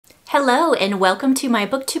Hello and welcome to my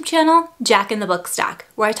booktube channel, Jack in the Book Stack,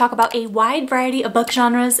 where I talk about a wide variety of book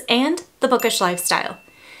genres and the bookish lifestyle.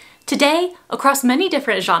 Today, across many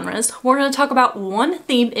different genres, we're going to talk about one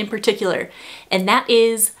theme in particular, and that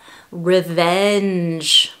is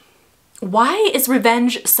revenge. Why is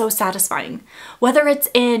revenge so satisfying? Whether it's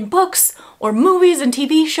in books or movies and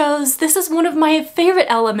TV shows, this is one of my favorite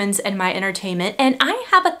elements in my entertainment, and I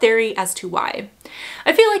have a theory as to why.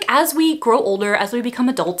 I feel like as we grow older, as we become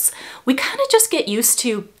adults, we kind of just get used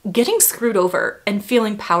to getting screwed over and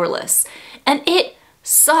feeling powerless. And it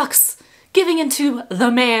sucks giving into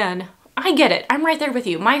the man. I get it. I'm right there with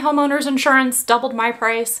you. My homeowner's insurance doubled my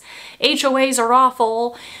price. HOAs are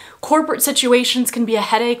awful. Corporate situations can be a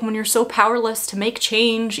headache when you're so powerless to make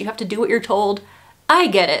change. You have to do what you're told. I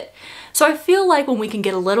get it. So I feel like when we can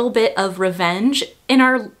get a little bit of revenge in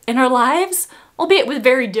our lives, albeit with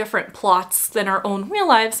very different plots than our own real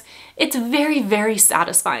lives, it's very, very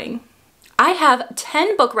satisfying. I have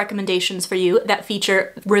 10 book recommendations for you that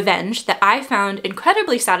feature revenge that I found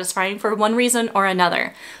incredibly satisfying for one reason or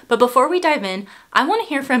another. But before we dive in, I want to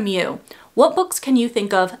hear from you. What books can you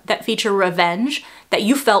think of that feature revenge that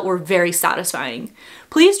you felt were very satisfying?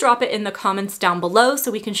 Please drop it in the comments down below so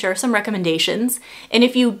we can share some recommendations. And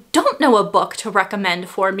if you don't know a book to recommend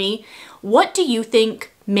for me, what do you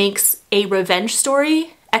think makes a revenge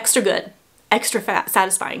story extra good, extra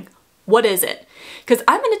satisfying? What is it? Because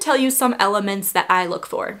I'm going to tell you some elements that I look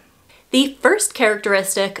for. The first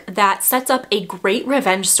characteristic that sets up a great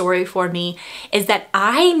revenge story for me is that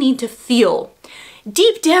I need to feel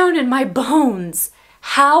deep down in my bones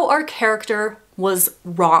how our character was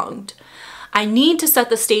wronged. I need to set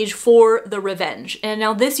the stage for the revenge. And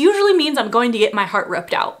now this usually means I'm going to get my heart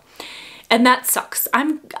ripped out. And that sucks.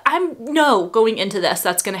 I'm no going into this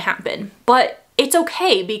that's gonna happen. But it's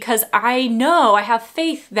okay because I know, I have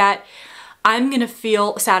faith that I'm gonna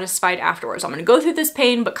feel satisfied afterwards. I'm gonna go through this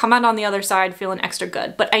pain, but come out on the other side feeling extra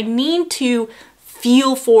good. But I need to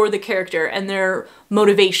feel for the character and their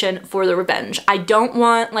motivation for the revenge. I don't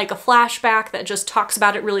want like a flashback that just talks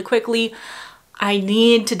about it really quickly. I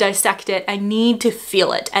need to dissect it. I need to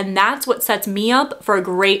feel it. And that's what sets me up for a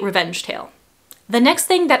great revenge tale. The next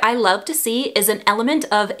thing that I love to see is an element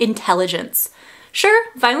of intelligence. Sure,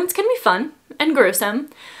 violence can be fun and gruesome,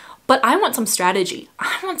 but I want some strategy.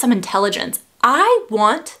 I want some intelligence. I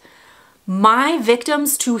want my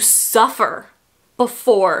victims to suffer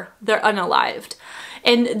before they're unalived.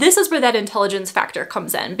 And this is where that intelligence factor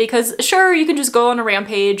comes in, because sure, you can just go on a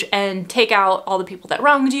rampage and take out all the people that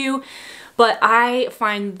wronged you, but I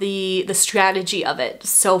find the strategy of it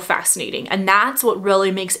so fascinating, and that's what really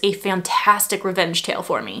makes a fantastic revenge tale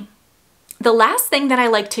for me. The last thing that I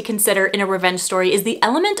like to consider in a revenge story is the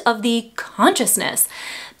element of the consciousness.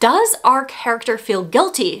 Does our character feel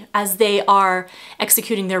guilty as they are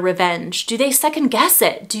executing their revenge? Do they second guess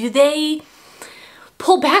it? Do they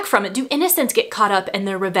pull back from it? Do innocents get caught up in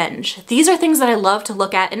their revenge? These are things that I love to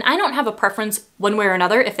look at, and I don't have a preference one way or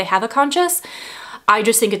another if they have a conscience. I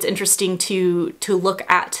just think it's interesting to look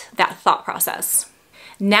at that thought process.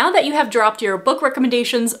 Now that you have dropped your book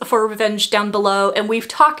recommendations for revenge down below, and we've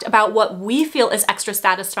talked about what we feel is extra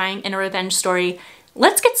satisfying in a revenge story,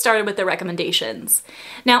 let's get started with the recommendations.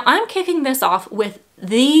 Now, I'm kicking this off with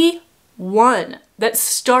the one that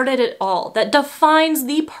started it all, that defines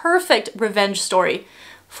the perfect revenge story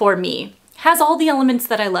for me, has all the elements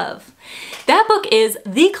that I love. That book is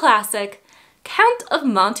the classic Count of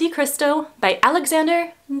Monte Cristo by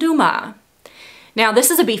Alexander Dumas. Now,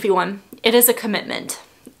 this is a beefy one. It is a commitment.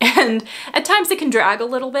 And at times it can drag a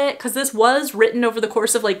little bit because this was written over the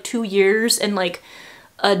course of like 2 years in like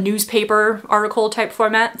a newspaper article type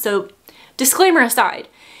format. So disclaimer aside,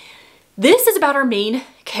 this is about our main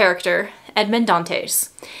character, Edmond Dantes,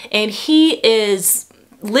 and he is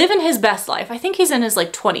living his best life. I think he's in his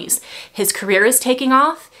like 20s. His career is taking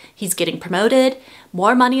off. He's getting promoted.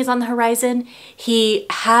 More money is on the horizon. He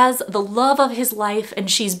has the love of his life and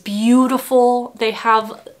she's beautiful. They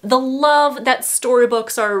have the love that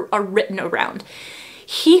storybooks are written around.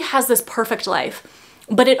 He has this perfect life,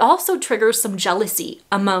 but it also triggers some jealousy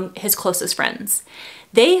among his closest friends.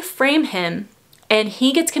 They frame him and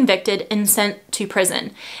he gets convicted and sent to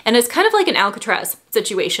prison. And it's kind of like an Alcatraz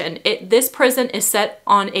situation. This prison is set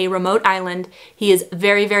on a remote island. He is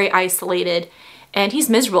very, very isolated and he's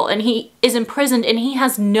miserable and he is imprisoned and he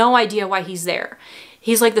has no idea why he's there.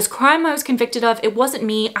 He's like, this crime I was convicted of, it wasn't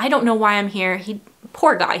me. I don't know why I'm here.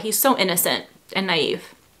 Poor guy, he's so innocent and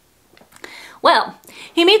naive. Well,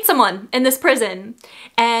 he meets someone in this prison,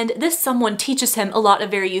 and this someone teaches him a lot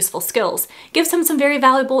of very useful skills, gives him some very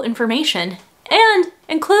valuable information, and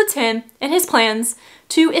includes him in his plans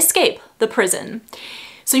to escape the prison.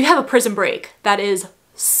 So you have a prison break that is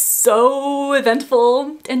so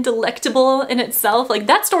eventful and delectable in itself. Like,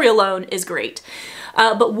 that story alone is great.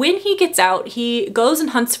 But when he gets out, he goes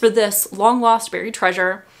and hunts for this long lost buried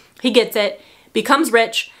treasure. He gets it, becomes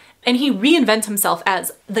rich, and he reinvents himself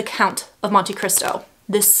as the Count of Monte Cristo,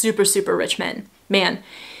 this super, super rich man.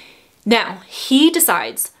 Now, he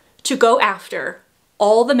decides to go after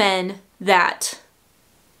all the men that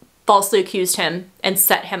falsely accused him and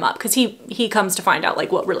set him up, because he comes to find out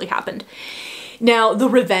like what really happened. Now, the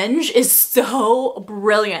revenge is so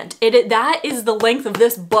brilliant. That is the length of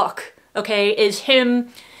this book, okay, is him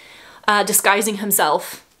disguising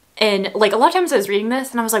himself. And like, a lot of times I was reading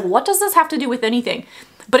this and I was like, what does this have to do with anything?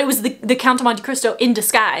 But it was the Count of Monte Cristo in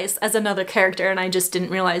disguise as another character, and I just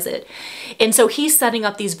didn't realize it. And so he's setting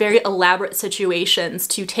up these very elaborate situations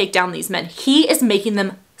to take down these men. He is making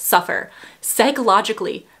them suffer.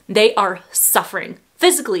 Psychologically, they are suffering.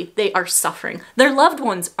 Physically, they are suffering. Their loved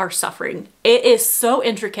ones are suffering. It is so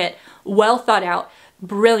intricate, well thought out,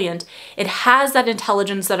 brilliant. It has that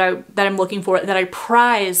intelligence that I'm looking for, that I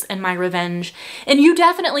prize in my revenge. And you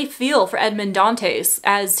definitely feel for Edmond Dantes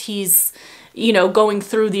as he's, you know, going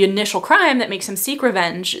through the initial crime that makes him seek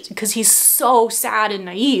revenge, because he's so sad and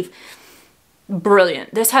naive.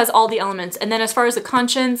 Brilliant. This has all the elements. And then as far as the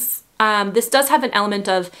conscience, this does have an element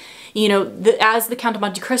of, you know, as the Count of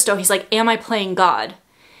Monte Cristo, he's like, am I playing God?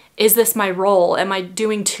 Is this my role? Am I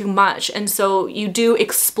doing too much? And so you do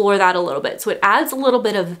explore that a little bit. So it adds a little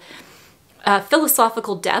bit of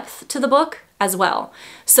philosophical depth to the book as well.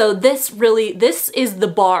 So this is the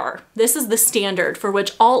bar. This is the standard for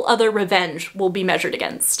which all other revenge will be measured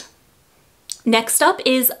against. Next up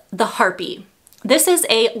is The Harpy. This is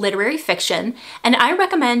a literary fiction, and I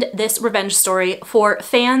recommend this revenge story for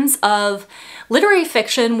fans of literary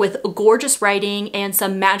fiction with gorgeous writing and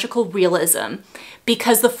some magical realism,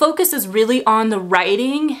 because the focus is really on the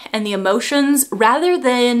writing and the emotions rather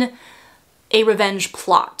than a revenge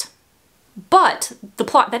plot. But the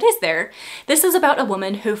plot that is there, this is about a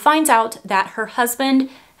woman who finds out that her husband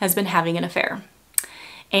has been having an affair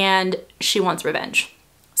and she wants revenge.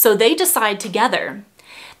 So they decide together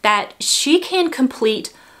that she can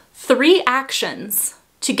complete 3 actions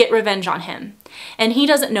to get revenge on him. And he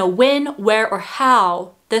doesn't know when, where, or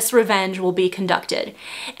how this revenge will be conducted.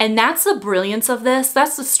 And that's the brilliance of this.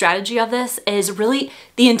 That's the strategy of this, is really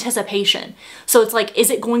the anticipation. So it's like, is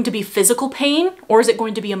it going to be physical pain or is it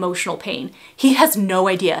going to be emotional pain? He has no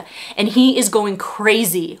idea. And he is going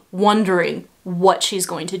crazy wondering what she's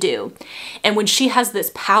going to do. And when she has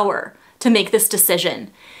this power to make this decision,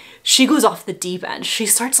 she goes off the deep end. She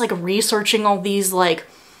starts like researching all these like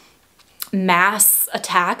mass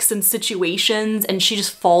attacks and situations, and she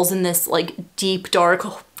just falls in this like deep, dark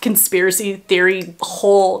conspiracy theory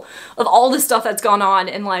hole of all the stuff that's gone on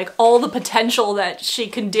and like all the potential that she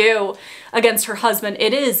can do against her husband.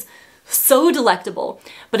 It is so delectable.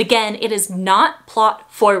 But again, it is not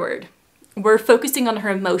plot forward. We're focusing on her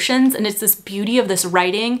emotions, and it's this beauty of this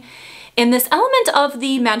writing and this element of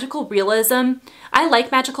the magical realism. I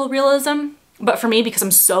like magical realism, but for me, because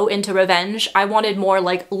I'm so into revenge, I wanted more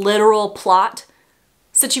like literal plot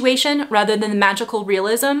situation rather than the magical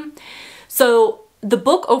realism. So the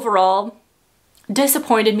book overall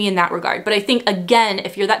disappointed me in that regard. But I think, again,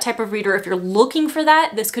 if you're that type of reader, if you're looking for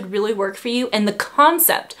that, this could really work for you. And the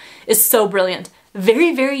concept is so brilliant.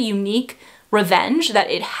 Very, very unique revenge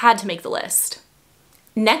that it had to make the list.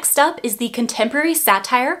 Next up is the contemporary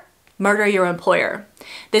satire, Murder Your Employer.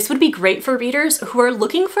 This would be great for readers who are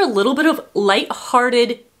looking for a little bit of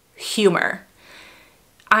light-hearted humor.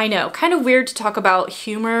 I know, kind of weird to talk about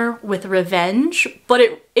humor with revenge, but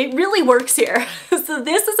it really works here. So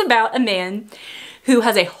this is about a man who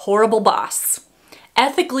has a horrible boss,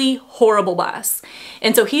 ethically horrible boss.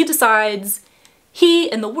 And so he decides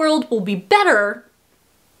he and the world will be better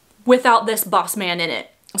without this boss man in it.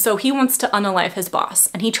 So he wants to unalive his boss,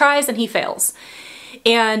 and he tries and he fails.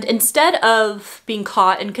 And instead of being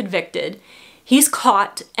caught and convicted, he's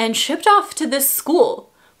caught and shipped off to this school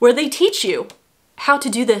where they teach you how to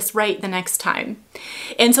do this right the next time.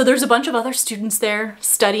 And so there's a bunch of other students there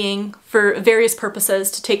studying for various purposes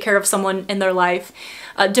to take care of someone in their life,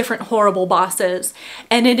 different horrible bosses.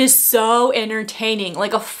 And it is so entertaining,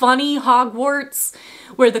 like a funny Hogwarts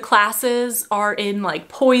where the classes are in like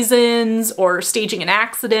poisons or staging an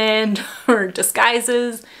accident or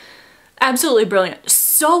disguises. Absolutely brilliant.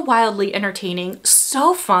 So wildly entertaining,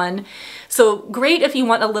 so fun. So great if you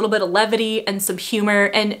want a little bit of levity and some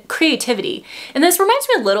humor and creativity. And this reminds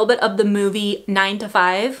me a little bit of the movie 9 to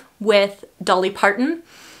 5 with Dolly Parton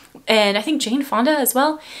and I think Jane Fonda as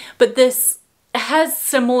well. But this has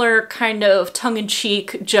similar kind of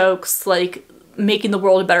tongue-in-cheek jokes, like making the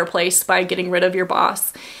world a better place by getting rid of your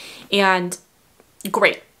boss. And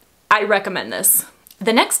great. I recommend this.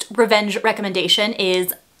 The next revenge recommendation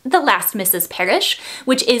is The Last Mrs. Parrish,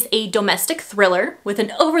 which is a domestic thriller with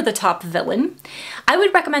an over-the-top villain. I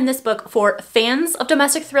would recommend this book for fans of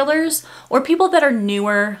domestic thrillers or people that are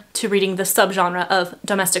newer to reading the subgenre of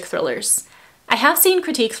domestic thrillers. I have seen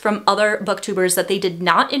critiques from other booktubers that they did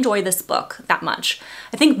not enjoy this book that much.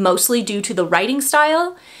 I think mostly due to the writing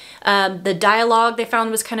style. The dialogue they found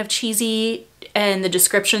was kind of cheesy, and the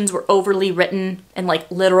descriptions were overly written and like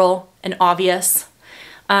literal and obvious.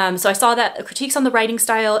 So I saw that critiques on the writing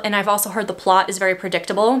style, and I've also heard the plot is very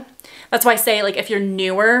predictable. That's why I say, like, if you're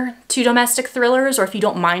newer to domestic thrillers or if you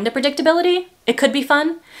don't mind the predictability, it could be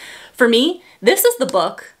fun. For me, this is the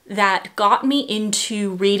book that got me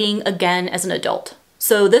into reading again as an adult.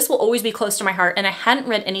 So this will always be close to my heart, and I hadn't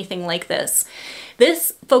read anything like this.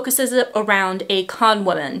 This focuses around a con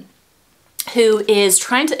woman who is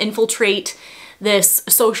trying to infiltrate this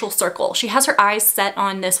social circle. She has her eyes set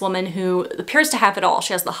on this woman who appears to have it all.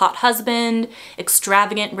 She has the hot husband,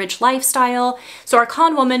 extravagant, rich lifestyle. So our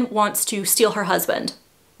con woman wants to steal her husband,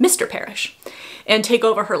 Mr. Parrish, and take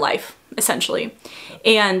over her life, essentially.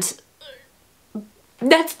 And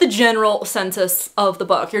that's the general census of the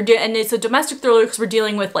book. And it's a domestic thriller because we're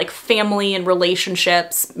dealing with like family and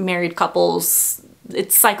relationships, married couples.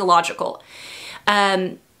 It's psychological.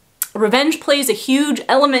 Revenge plays a huge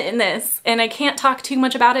element in this, and I can't talk too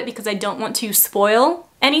much about it because I don't want to spoil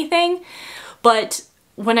anything. But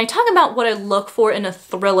when I talk about what I look for in a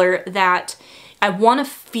thriller, that I want to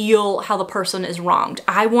feel how the person is wronged.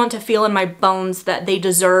 I want to feel in my bones that they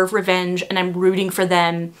deserve revenge, and I'm rooting for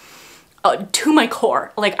them to my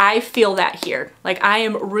core. Like, I feel that here. Like, I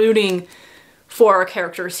am rooting for our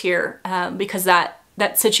characters here because that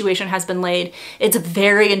situation has been laid. It's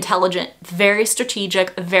very intelligent, very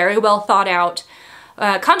strategic, very well thought out.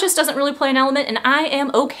 Conscience doesn't really play an element, and I am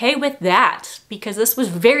okay with that because this was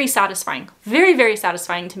very satisfying. Very, very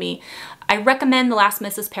satisfying to me. I recommend The Last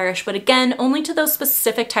Mrs. Parrish, but again, only to those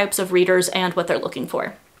specific types of readers and what they're looking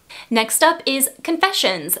for. Next up is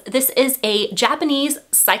Confessions. This is a Japanese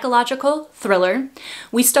psychological thriller.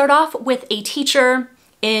 We start off with a teacher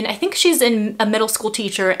I think she's a middle school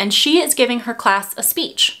teacher, and she is giving her class a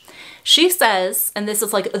speech. She says, and this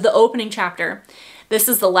is like the opening chapter, this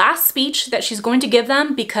is the last speech that she's going to give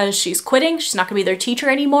them because she's quitting. She's not going to be their teacher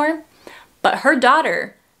anymore. But her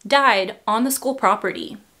daughter died on the school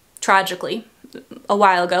property, tragically, a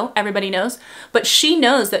while ago. Everybody knows. But she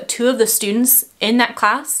knows that 2 of the students in that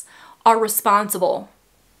class are responsible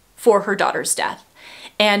for her daughter's death.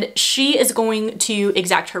 And she is going to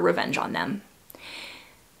exact her revenge on them.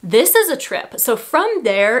 This is a trip. So from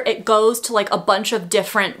there, it goes to like a bunch of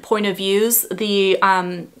different point of views. The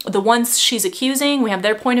ones she's accusing, we have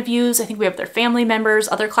their point of views. I think we have their family members,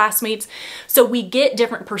 other classmates. So we get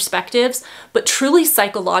different perspectives, but truly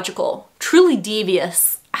psychological, truly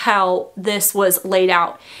devious how this was laid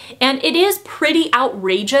out. And it is pretty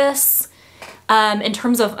outrageous in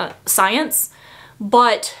terms of science,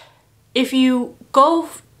 but if you go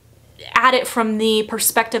at it from the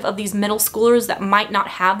perspective of these middle schoolers that might not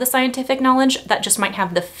have the scientific knowledge, that just might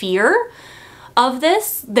have the fear of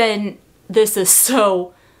this, then this is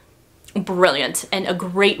so brilliant and a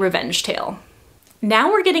great revenge tale. Now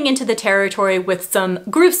we're getting into the territory with some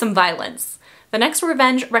gruesome violence. The next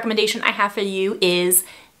revenge recommendation I have for you is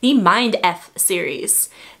the Mind F series.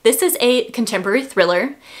 This is a contemporary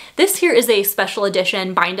thriller. This here is a special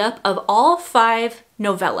edition bind-up of all 5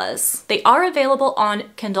 novellas. They are available on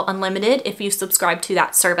Kindle Unlimited if you subscribe to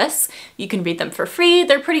that service. You can read them for free.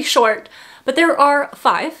 They're pretty short, but there are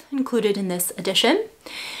 5 included in this edition.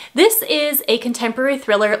 This is a contemporary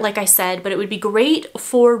thriller, like I said, but it would be great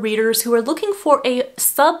for readers who are looking for a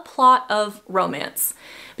subplot of romance.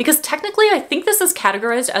 Because technically, I think this is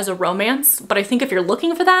categorized as a romance, but I think if you're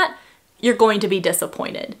looking for that, you're going to be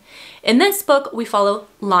disappointed. In this book, we follow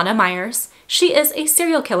Lana Myers. She is a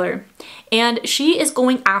serial killer, and she is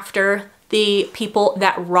going after the people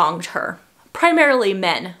that wronged her, primarily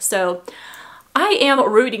men. So I am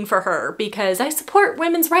rooting for her because I support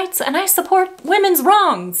women's rights and I support women's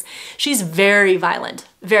wrongs. She's very violent,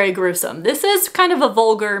 very gruesome. This is kind of a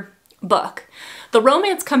vulgar book. The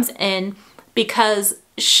romance comes in because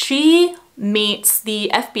she meets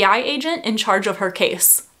the FBI agent in charge of her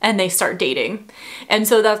case and they start dating. And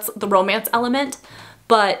so that's the romance element.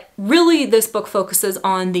 But really this book focuses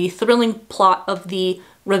on the thrilling plot of the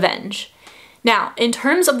revenge. Now, in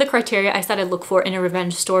terms of the criteria I said I look for in a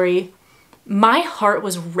revenge story, my heart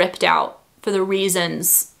was ripped out for the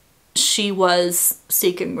reasons she was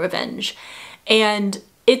seeking revenge. And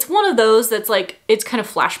it's one of those that's like, it's kind of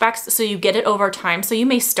flashbacks, so you get it over time. So you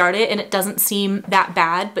may start it and it doesn't seem that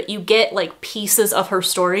bad, but you get like pieces of her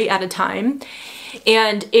story at a time.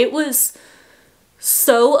 And it was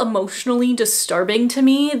so emotionally disturbing to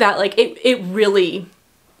me that like it really,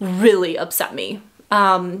 really upset me.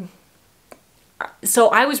 So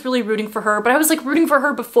I was really rooting for her, but I was like rooting for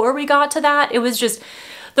her before we got to that. It was just,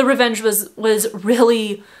 the revenge was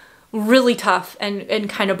really, really tough and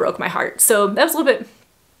kind of broke my heart. So that was a little bit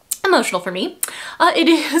emotional for me. It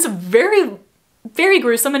is very, very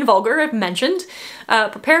gruesome and vulgar, I've mentioned.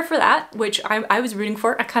 Prepare for that, which I was rooting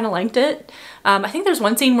for. I kind of liked it. I think there's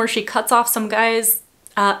one scene where she cuts off some guy's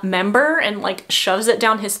member and like shoves it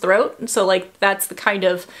down his throat. So like that's the kind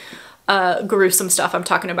of gruesome stuff I'm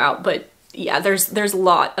talking about. But yeah, there's a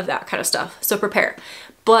lot of that kind of stuff. So prepare.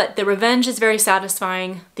 But the revenge is very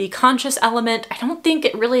satisfying. The conscious element, I don't think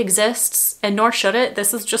it really exists, and nor should it.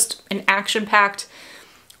 This is just an action-packed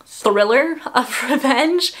thriller of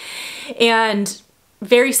revenge and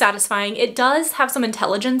very satisfying. It does have some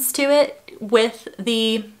intelligence to it with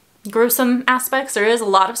the gruesome aspects. There is a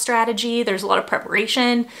lot of strategy, there's a lot of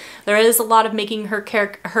preparation, there is a lot of making her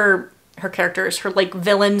characters, her like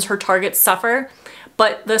villains, her targets suffer,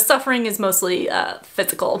 but the suffering is mostly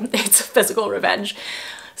physical. It's physical revenge.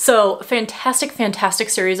 So fantastic, fantastic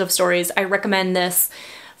series of stories. I recommend this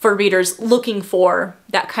for readers looking for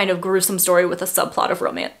that kind of gruesome story with a subplot of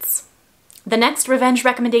romance. The next revenge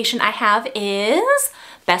recommendation I have is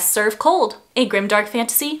Best Served Cold, a grimdark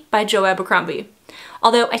fantasy by Joe Abercrombie.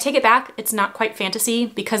 Although I take it back, it's not quite fantasy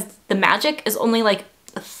because the magic is only like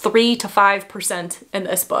 3 to 5% in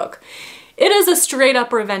this book. It is a straight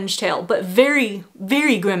up revenge tale, but very,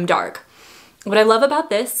 very grimdark. What I love about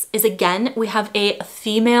this is, again, we have a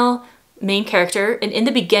female main character, and in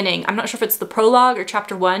the beginning, I'm not sure if it's the prologue or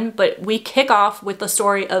chapter 1, but we kick off with the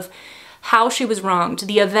story of how she was wronged,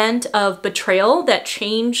 the event of betrayal that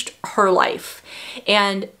changed her life.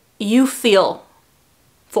 And you feel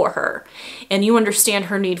for her and you understand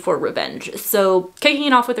her need for revenge. So kicking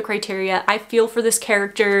it off with the criteria, I feel for this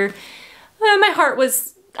character. My heart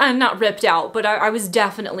was not ripped out, but I was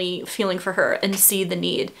definitely feeling for her and see the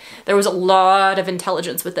need. There was a lot of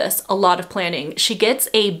intelligence with this, a lot of planning. She gets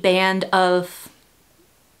a band of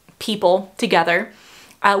people together.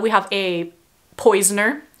 We have a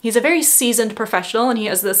poisoner. He's a very seasoned professional and he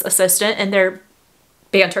has this assistant, and their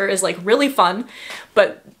banter is like really fun,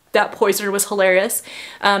 but that poisoner was hilarious.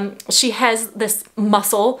 She has this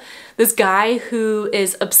muscle, this guy who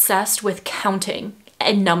is obsessed with counting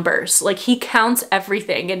and numbers. Like he counts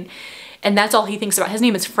everything and that's all he thinks about. His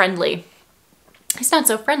name is Friendly. He's not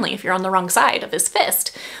so friendly if you're on the wrong side of his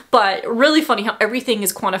fist, but really funny how everything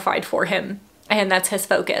is quantified for him. And that's his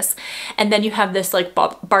focus. And then you have this like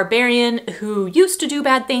barbarian who used to do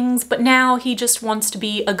bad things, but now he just wants to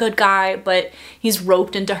be a good guy, but he's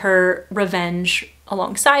roped into her revenge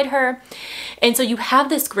alongside her. And so you have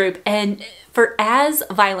this group, and for as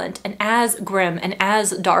violent and as grim and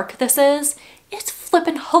as dark this is, it's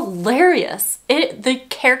flippin' hilarious. The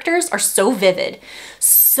characters are so vivid,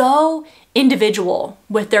 so individual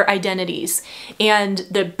with their identities, and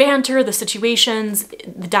the banter, the situations,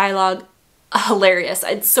 the dialogue, hilarious.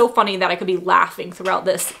 It's so funny that I could be laughing throughout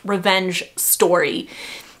this revenge story.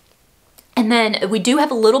 And then we do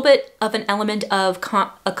have a little bit of an element of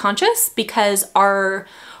a conscious, because our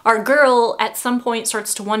girl at some point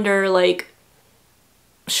starts to wonder, like,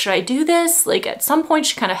 should I do this? Like at some point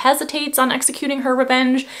she kind of hesitates on executing her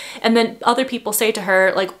revenge, and then other people say to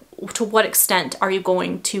her, like, to what extent are you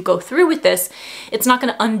going to go through with this? It's not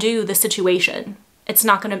going to undo the situation. It's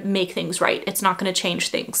not going to make things right. It's not going to change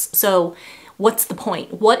things. So what's the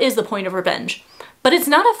point? What is the point of revenge? But it's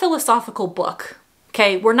not a philosophical book.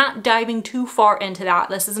 Okay, we're not diving too far into that.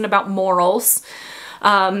 This isn't about morals.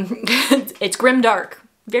 It's grim dark.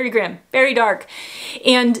 Very grim, very dark.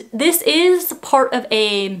 And this is part of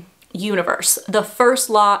a universe, the First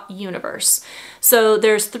Law universe. So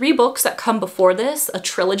there's 3 books that come before this, a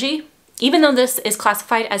trilogy. Even though this is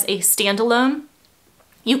classified as a standalone,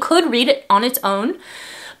 you could read it on its own,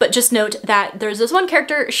 but just note that there's this one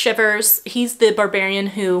character, Shivers. He's the barbarian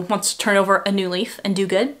who wants to turn over a new leaf and do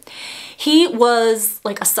good. He was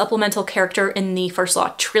like a supplemental character in the First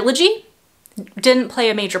Law trilogy. Didn't play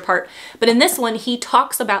a major part, but in this one he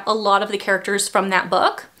talks about a lot of the characters from that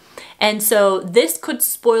book, and so this could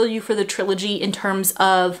spoil you for the trilogy in terms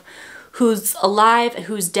of who's alive,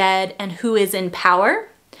 who's dead, and who is in power.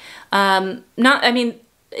 I mean,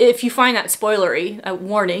 if you find that spoilery, a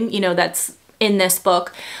warning, you know, that's in this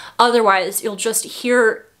book. Otherwise, you'll just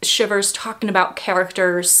hear Shivers talking about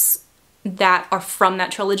characters that are from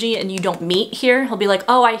that trilogy and you don't meet here. He'll be like,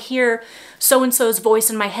 oh, I hear so-and-so's voice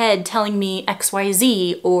in my head telling me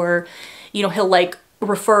XYZ, or, you know, he'll like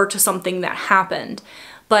refer to something that happened.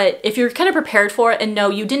 But if you're kind of prepared for it and know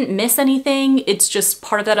you didn't miss anything, it's just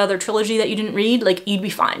part of that other trilogy that you didn't read, like, you'd be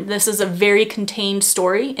fine. This is a very contained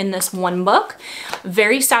story in this one book.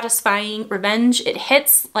 Very satisfying revenge. It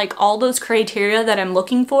hits like all those criteria that I'm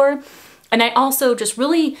looking for. And I also just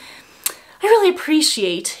I really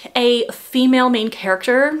appreciate a female main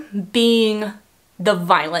character being the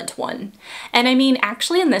violent one. And I mean,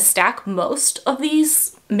 actually in this stack, most of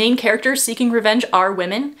these main characters seeking revenge are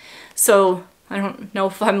women. So I don't know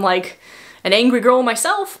if I'm like an angry girl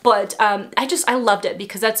myself, but I loved it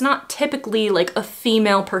because that's not typically like a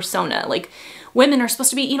female persona. Like, women are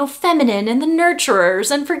supposed to be, you know, feminine and the nurturers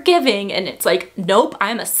and forgiving, and it's like, nope,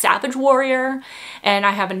 I'm a savage warrior and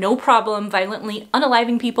I have no problem violently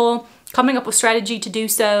unaliving people, coming up with strategy to do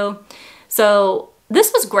so. So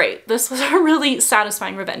this was great. This was a really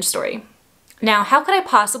satisfying revenge story. Now, how could I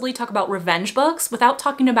possibly talk about revenge books without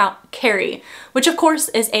talking about Carrie, which of course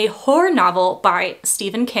is a horror novel by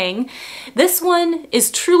Stephen King. This one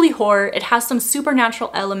is truly horror. It has some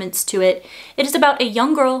supernatural elements to it. It is about a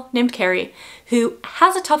young girl named Carrie who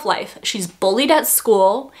has a tough life. She's bullied at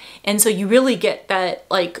school, and so you really get that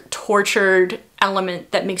like tortured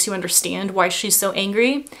element that makes you understand why she's so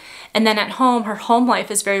angry. And then at home, her home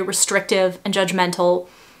life is very restrictive and judgmental.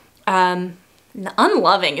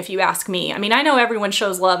 Unloving, if you ask me. I mean, I know everyone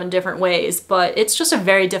shows love in different ways, but it's just a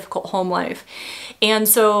very difficult home life. And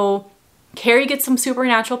so Carrie gets some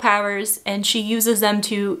supernatural powers and she uses them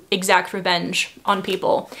to exact revenge on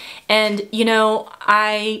people. And, you know,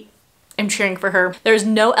 I am cheering for her. There's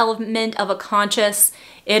no element of a conscience.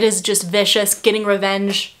 It is just vicious, getting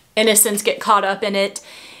revenge. Innocents get caught up in it.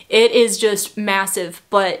 It is just massive,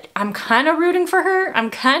 but I'm kind of rooting for her. I'm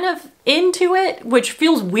kind of into it, which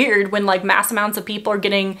feels weird when like mass amounts of people are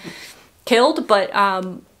getting killed, but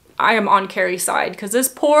I am on Carrie's side because this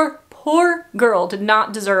poor girl did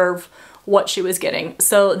not deserve what she was getting.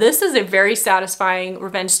 So this is a very satisfying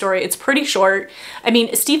revenge story. It's pretty short. I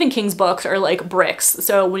mean, Stephen King's books are like bricks.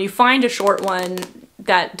 So when you find a short one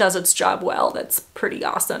that does its job well, that's pretty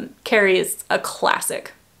awesome. Carrie is a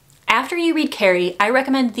classic. After you read Carrie, I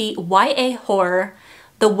recommend the YA horror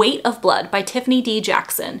The Weight of Blood by Tiffany D.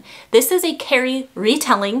 Jackson. This is a Carrie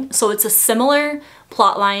retelling, so it's a similar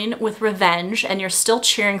plotline with revenge and you're still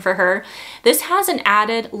cheering for her. This has an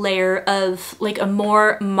added layer of like a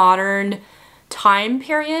more modern time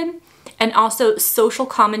period and also social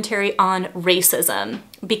commentary on racism,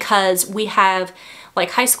 because we have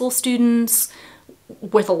like high school students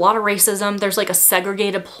with a lot of racism. There's like a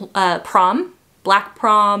segregated prom, black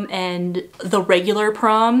prom and the regular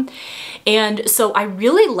prom. And so I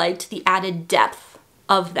really liked the added depth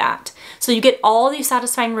of that. So you get all the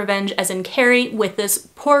satisfying revenge as in Carrie with this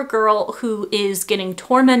poor girl who is getting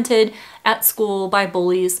tormented at school by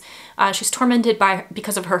bullies. She's tormented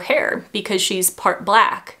because of her hair, because she's part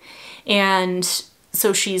black. And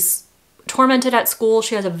so she's tormented at school.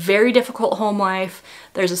 She has a very difficult home life.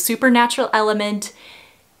 There's a supernatural element,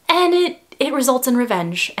 and it results in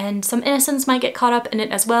revenge, and some innocents might get caught up in it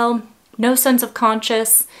as well. No sense of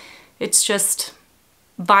conscience. It's just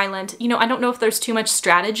violent. You know, I don't know if there's too much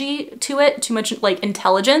strategy to it, too much like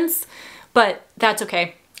intelligence, but that's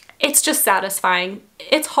okay. It's just satisfying.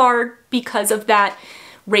 It's hard because of that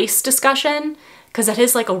race discussion, because it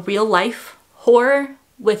is like a real life horror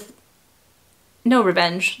with no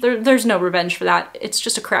revenge. There's no revenge for that. It's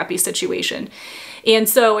just a crappy situation. And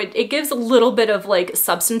so it gives a little bit of like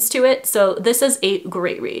substance to it. So this is a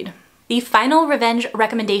great read. The final revenge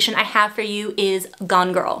recommendation I have for you is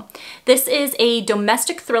Gone Girl. This is a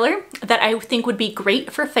domestic thriller that I think would be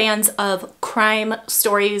great for fans of crime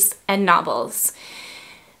stories and novels.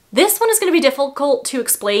 This one is going to be difficult to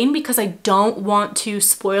explain because I don't want to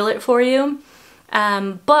spoil it for you.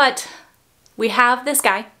 But we have this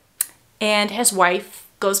guy and his wife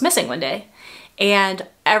goes missing one day. And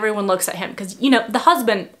everyone looks at him because, you know, the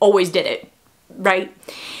husband always did it, right?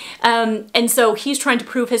 And so he's trying to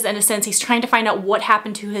prove his innocence. He's trying to find out what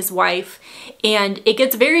happened to his wife. And it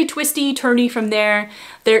gets very twisty, turny from there.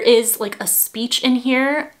 There is like a speech in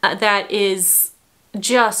here that is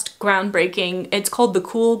just groundbreaking. It's called the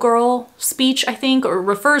Cool Girl speech, I think, or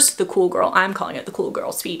refers to the Cool Girl. I'm calling it the Cool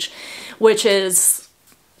Girl speech, which is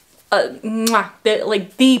like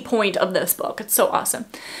the point of this book. It's so awesome.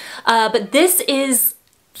 But this is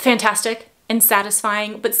fantastic and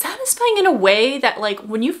satisfying, but satisfying in a way that like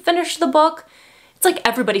when you finish the book, it's like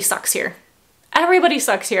everybody sucks here. Everybody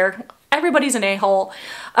sucks here. Everybody's an a-hole.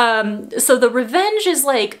 So the revenge is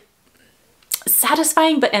like,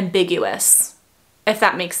 satisfying but ambiguous, if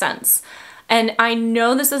that makes sense. And I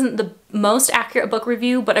know this isn't the most accurate book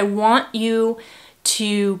review, but I want you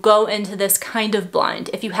to go into this kind of blind.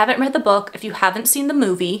 If you haven't read the book, if you haven't seen the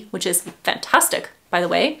movie, which is fantastic, by the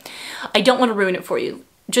way, I don't want to ruin it for you.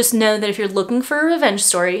 Just know that if you're looking for a revenge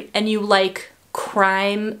story and you like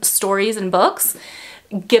crime stories and books,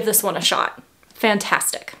 give this one a shot.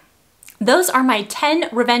 Fantastic. Those are my 10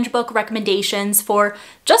 revenge book recommendations for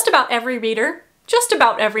just about every reader, just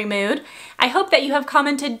about every mood. I hope that you have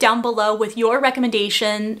commented down below with your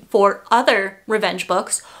recommendation for other revenge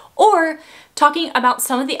books, or talking about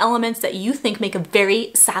some of the elements that you think make a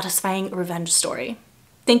very satisfying revenge story.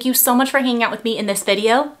 Thank you so much for hanging out with me in this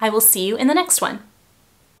video. I will see you in the next one.